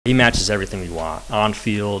He matches everything we want on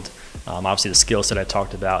field, obviously the skill set I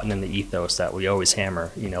talked about, and then the ethos that we always hammer.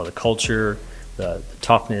 You know, the culture, the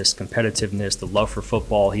toughness, competitiveness, the love for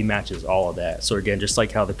football. He matches all of that. So again, just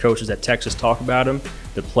like how the coaches at Texas talk about him,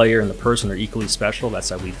 the player and the person are equally special. That's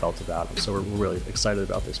how we felt about him. So we're really excited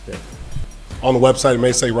about this pick. On the website, it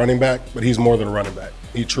may say running back, but he's more than a running back.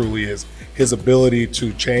 He truly is. His ability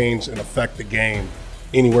to change and affect the game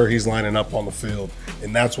anywhere he's lining up on the field.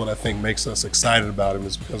 And that's what I think makes us excited about him,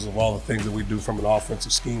 is because of all the things that we do from an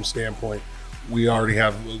offensive scheme standpoint. We already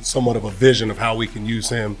have somewhat of a vision of how we can use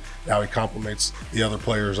him, and how he complements the other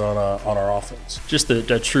players on our offense. Just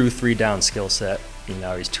the true three-down skill set. You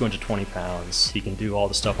know, he's 220 pounds. He can do all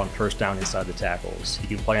the stuff on first down inside the tackles. He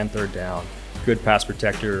can play on third down. Good pass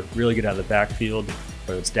protector, really good out of the backfield,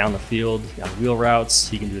 whether it's down the field, on wheel routes.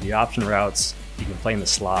 He can do the option routes. He can play in the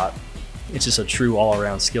slot. It's just a true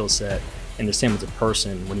all-around skill set. And the same as a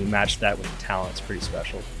person, when you match that with the talent, it's pretty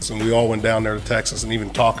special. So we all went down there to Texas, and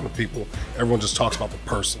even talking to people, everyone just talks about the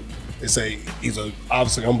person. They say he's a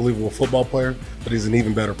obviously unbelievable football player, but he's an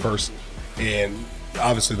even better person. And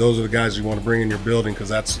obviously those are the guys you want to bring in your building, because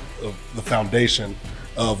that's the foundation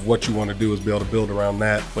of what you want to do, is be able to build around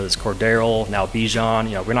that. Whether it's Cordero, now Bijan,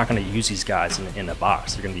 you know, we're not going to use these guys in a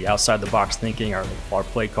box. They're going to be outside the box thinking, our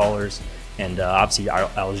play callers. And obviously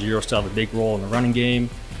Algier still have a big role in the running game.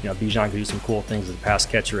 You know, Bijan can do some cool things as a pass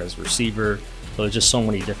catcher, as a receiver. So there's just so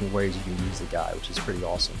many different ways you can use the guy, which is pretty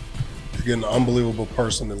awesome. You're getting an unbelievable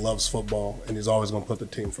person that loves football, and he's always going to put the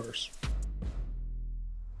team first.